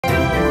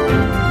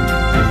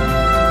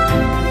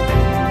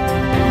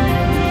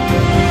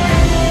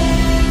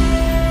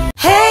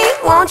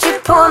won't you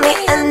pour me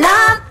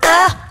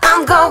another?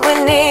 I'm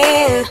going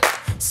in,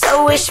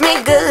 so wish me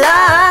good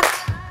luck.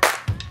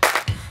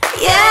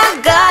 Yeah, I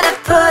gotta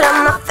put on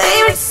my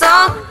favorite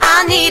song.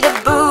 I need a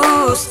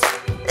boost,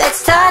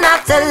 let's turn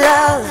up the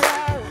love.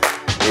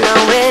 No,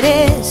 it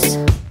is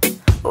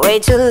way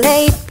too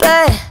late,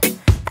 but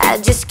I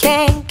just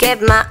can't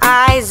get my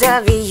eyes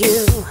off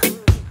you.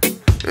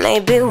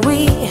 Maybe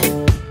we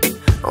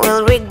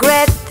will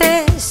regret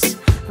this,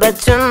 but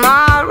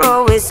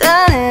tomorrow is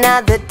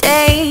another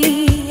day.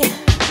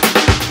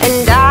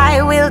 And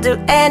I will do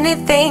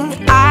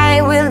anything,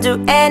 I will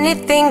do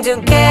anything to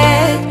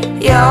get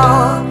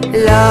your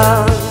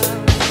love.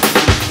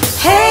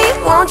 Hey,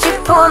 won't you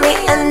pour me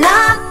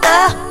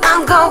another?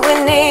 I'm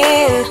going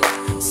in,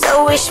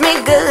 so wish me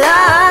good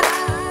luck.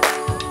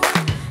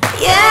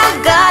 Yeah, I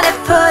gotta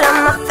put on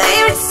my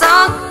favorite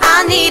song.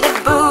 I need a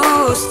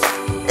boost,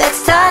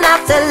 let's turn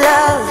up the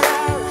love,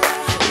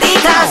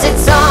 because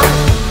it's on.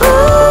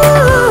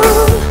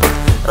 Ooh,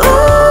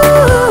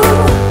 ooh,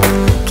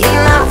 keep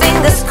my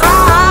fingers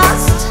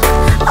crossed.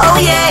 Oh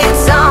yeah,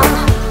 it's on.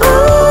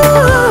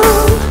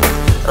 Ooh,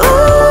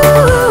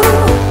 ooh,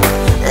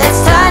 let's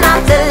turn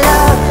up the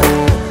love.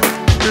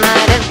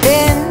 Might have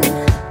been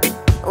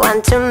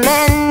one too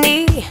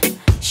many.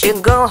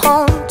 Should go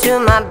home to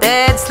my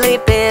bed,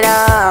 sleep it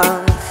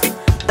off,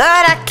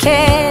 but I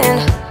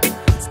can't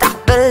stop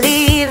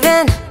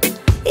believing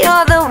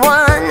you're the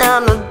one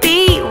I'ma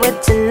be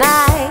with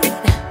tonight.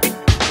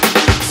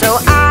 So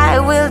I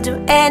will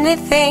do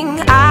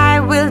anything, I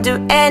will do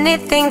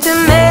anything to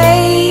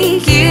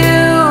make you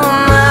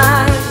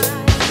mine.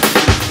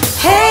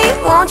 Hey,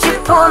 won't you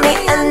pour me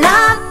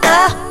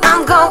another?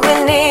 I'm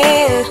going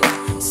in,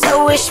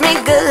 so wish me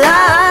good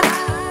luck.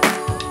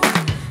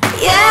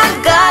 Yeah, I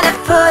gotta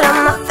put on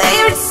my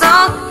favorite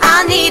song.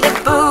 I need a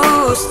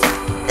boost,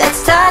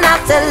 let's turn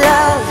up the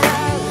love,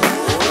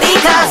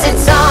 because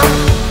it's on.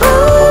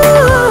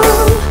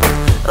 Ooh,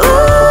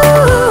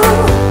 ooh,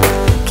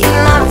 keep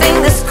my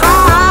fingers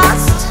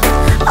crossed.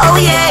 Oh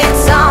yeah,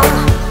 it's on.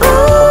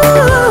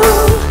 Ooh,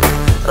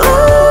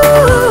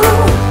 ooh,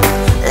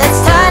 let's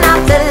turn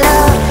up the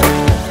love.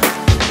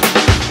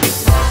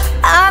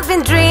 I've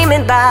been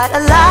dreaming about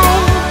a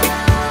life,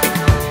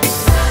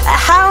 a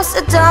house,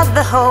 a dog,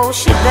 the whole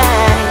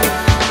shebang.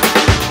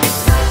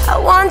 I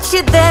want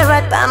you there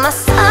right by my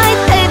side,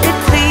 baby,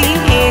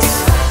 please,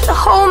 to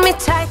hold me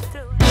tight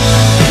through.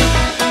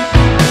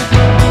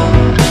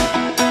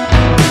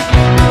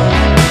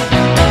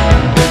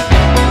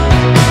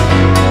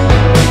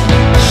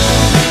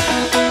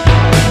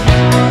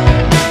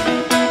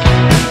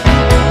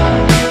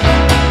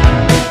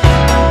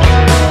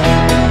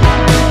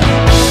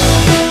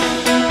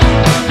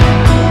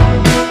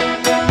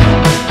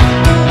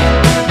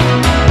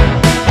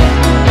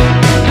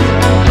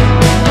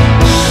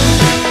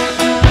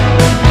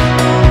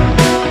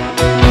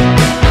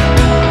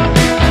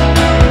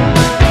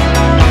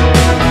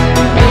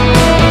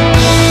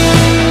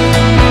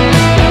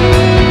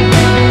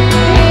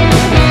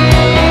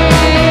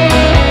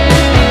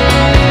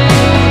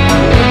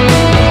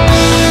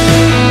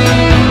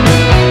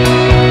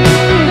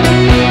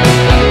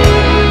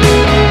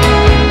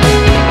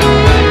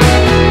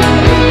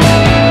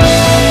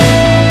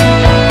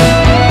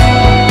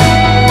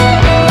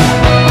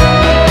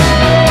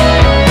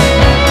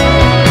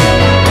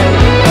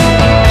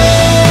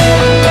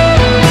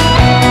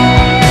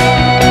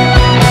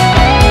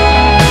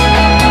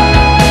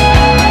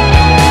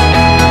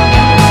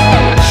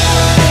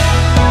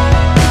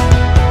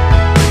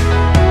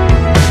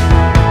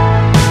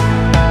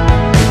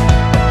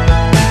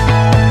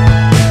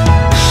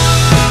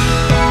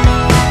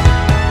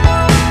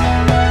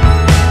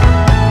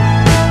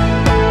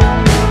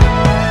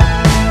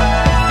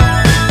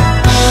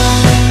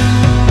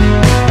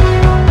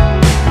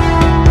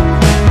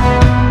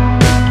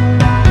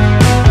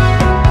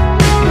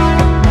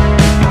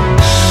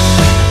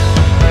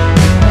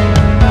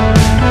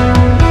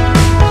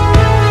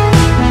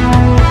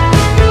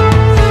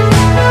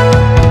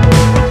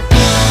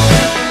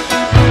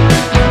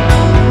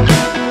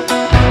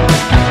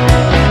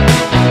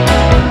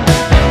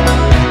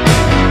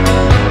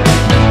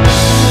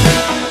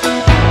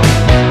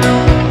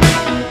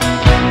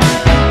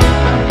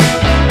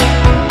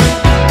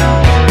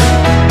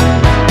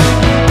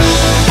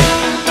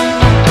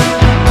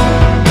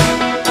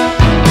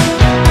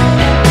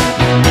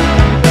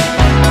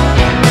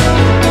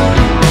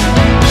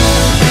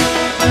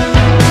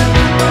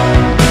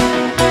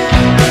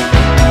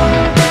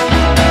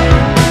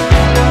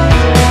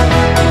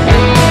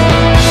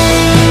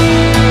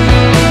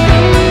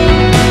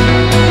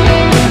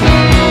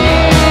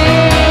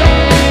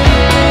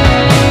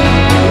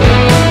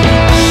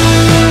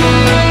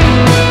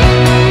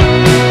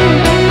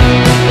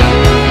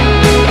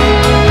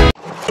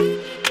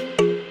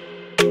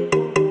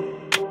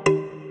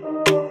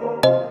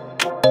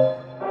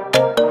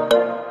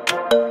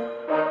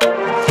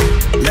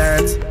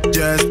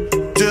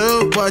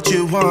 what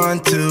you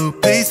want to.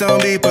 Please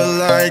don't be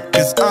polite,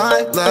 cause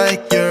I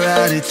like your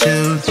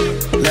attitude.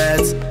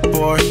 Let's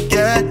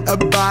forget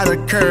about a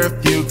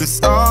curfew,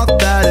 cause all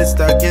that is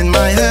stuck in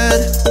my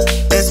head.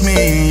 It's me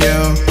and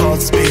you,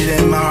 pulse speed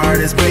and my heart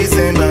is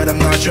racing, but I'm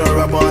not sure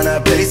I wanna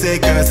place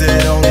it, cause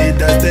it only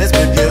does this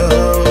with you.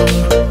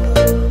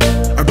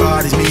 Our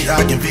bodies meet,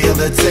 I can feel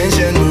the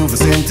tension, move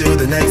us into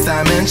the next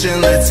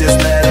dimension. Let's just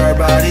let our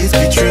bodies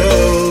be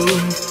true.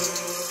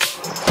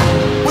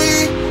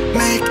 We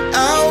make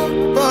out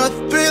for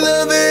the thrill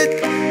of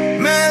it,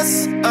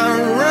 mess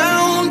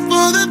around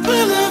for the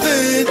thrill of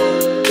it.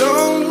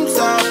 Don't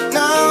stop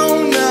now,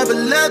 never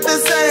let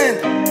this end.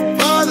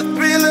 For the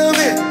thrill of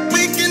it,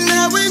 we can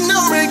have with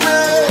no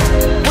regret.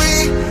 We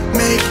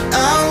make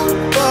out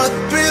for the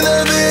thrill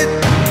of it,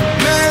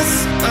 mess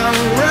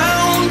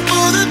around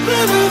for the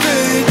thrill of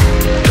it.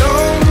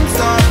 Don't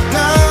stop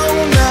now,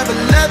 never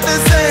let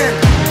this end.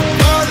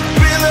 For the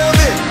thrill of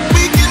it,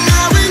 we can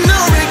have with no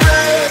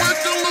regret.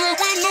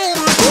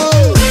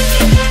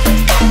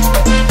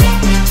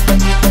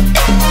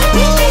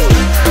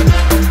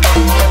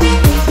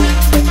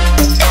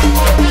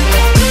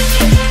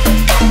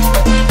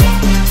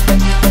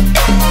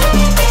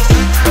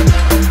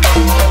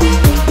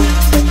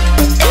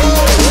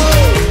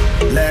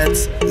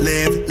 Let's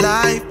live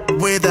life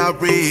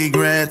without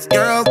regrets.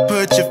 Girl,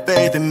 put your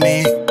faith in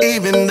me,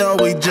 even though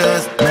we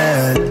just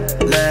met.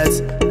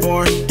 Let's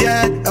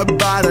forget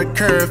about a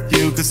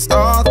curfew, cause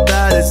all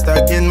that is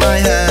stuck in my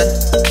head.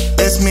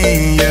 It's me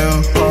and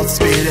you, pulse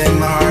speed and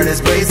my heart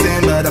is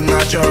racing, but I'm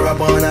not sure I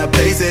wanna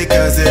pace it,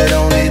 cause it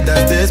only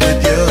does this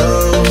with you.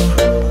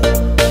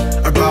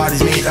 Our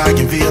bodies meet, I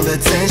can feel the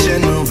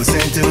tension, move us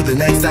into the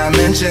next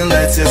dimension.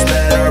 Let's just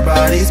let our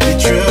bodies be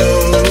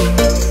true.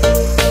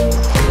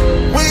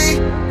 We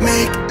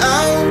make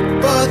out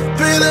for the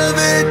thrill of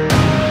it,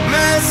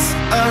 mess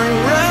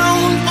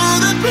around for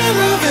the thrill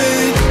of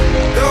it.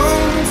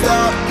 Don't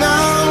stop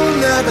now,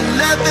 never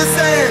let this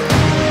end.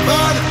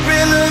 For the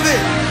thrill of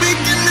it, we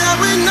can have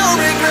with no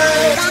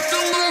regret.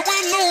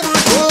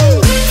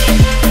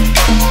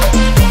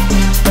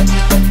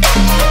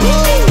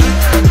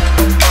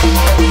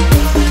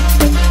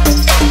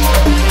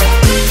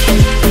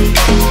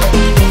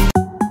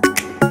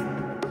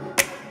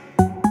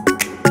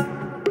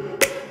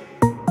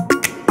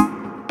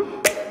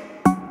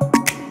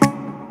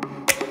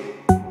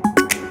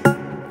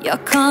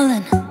 You're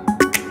calling,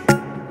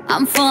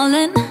 I'm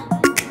falling.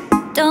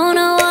 Don't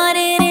know what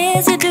it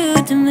is you do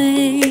to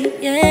me,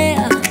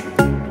 yeah.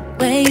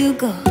 Where you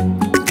go,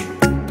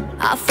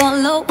 I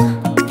follow.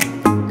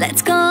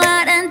 Let's go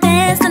out and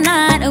dance the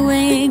night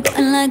away.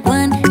 Going like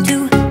 1,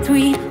 2,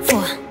 3,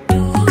 4,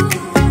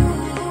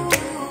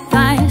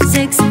 5,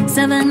 6,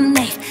 7,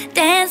 8.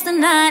 Dance the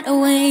night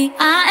away.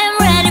 I am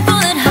ready for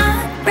that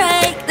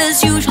heartbreak.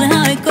 That's usually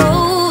how it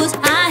goes.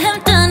 I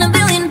have done a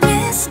billion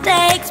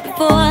mistakes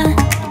before.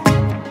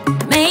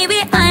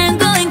 Maybe I am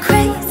going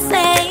crazy.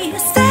 Say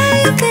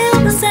you feel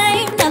the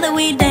same now that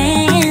we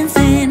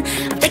dancing.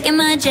 I'm taking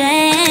my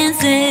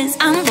chances.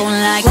 I'm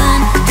going like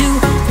 1, 2,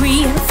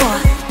 3, 4.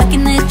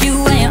 Looking at you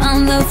when you're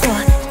on the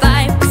floor.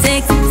 5,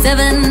 6,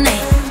 7,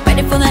 8.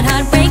 Ready for that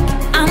heartbreak.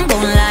 I'm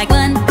going like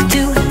 1,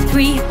 2,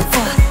 3,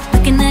 4.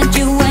 Looking at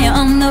you when you're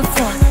on the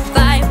floor.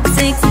 5,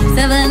 6,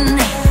 7,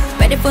 8.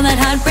 Ready for that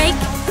heartbreak.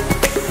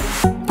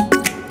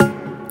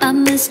 I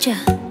missed you.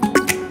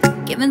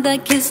 Give me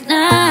that kiss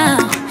now.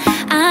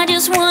 I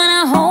just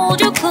wanna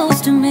hold you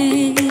close to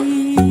me.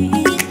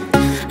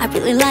 I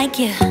really like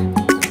you.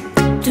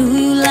 Do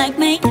you like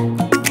me?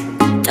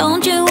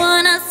 Don't you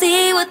wanna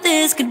see what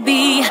this could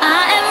be?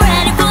 I am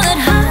ready for that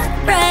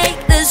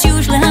heartbreak. That's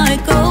usually how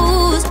it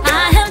goes.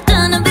 I have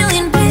done a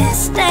billion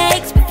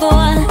mistakes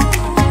before.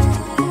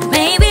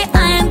 Maybe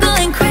I am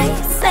going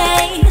crazy.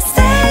 Say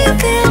you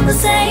feel the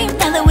same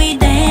now that we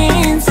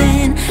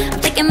dancing. I'm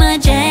taking my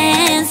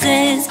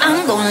chances.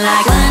 I'm going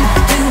like 1,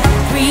 2,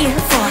 3,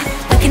 4.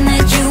 Looking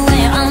at you when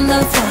you're on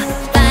the floor.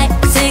 5,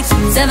 6,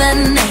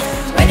 7, 8.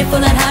 Ready for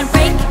that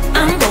heartbreak.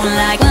 I'm going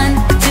like 1,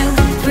 2,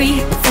 3,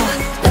 4.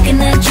 Looking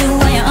at you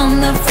when you're on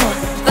the floor.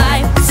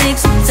 5,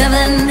 6,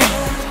 7, 8.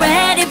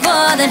 Ready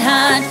for that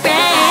heartbreak.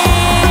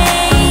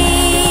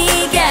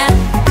 Yeah,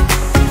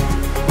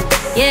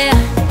 yeah.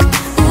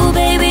 Ooh,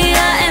 baby,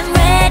 I am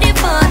ready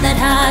for that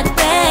heartbreak.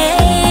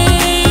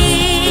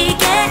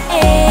 Yeah,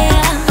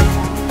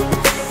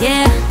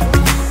 yeah.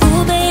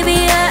 Ooh, baby,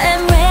 I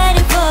am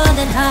ready for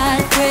that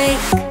heartbreak.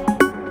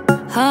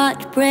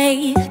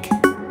 Heartbreak,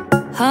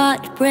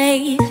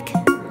 heartbreak,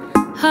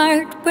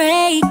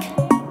 heartbreak.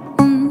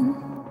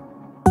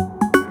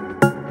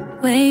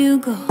 Where you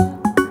go,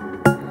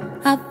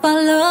 I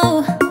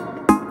follow.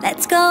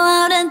 Let's go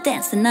out and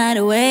dance the night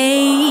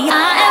away.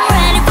 I am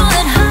ready for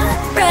that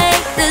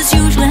heartbreak. That's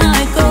usually how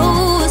it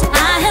goes.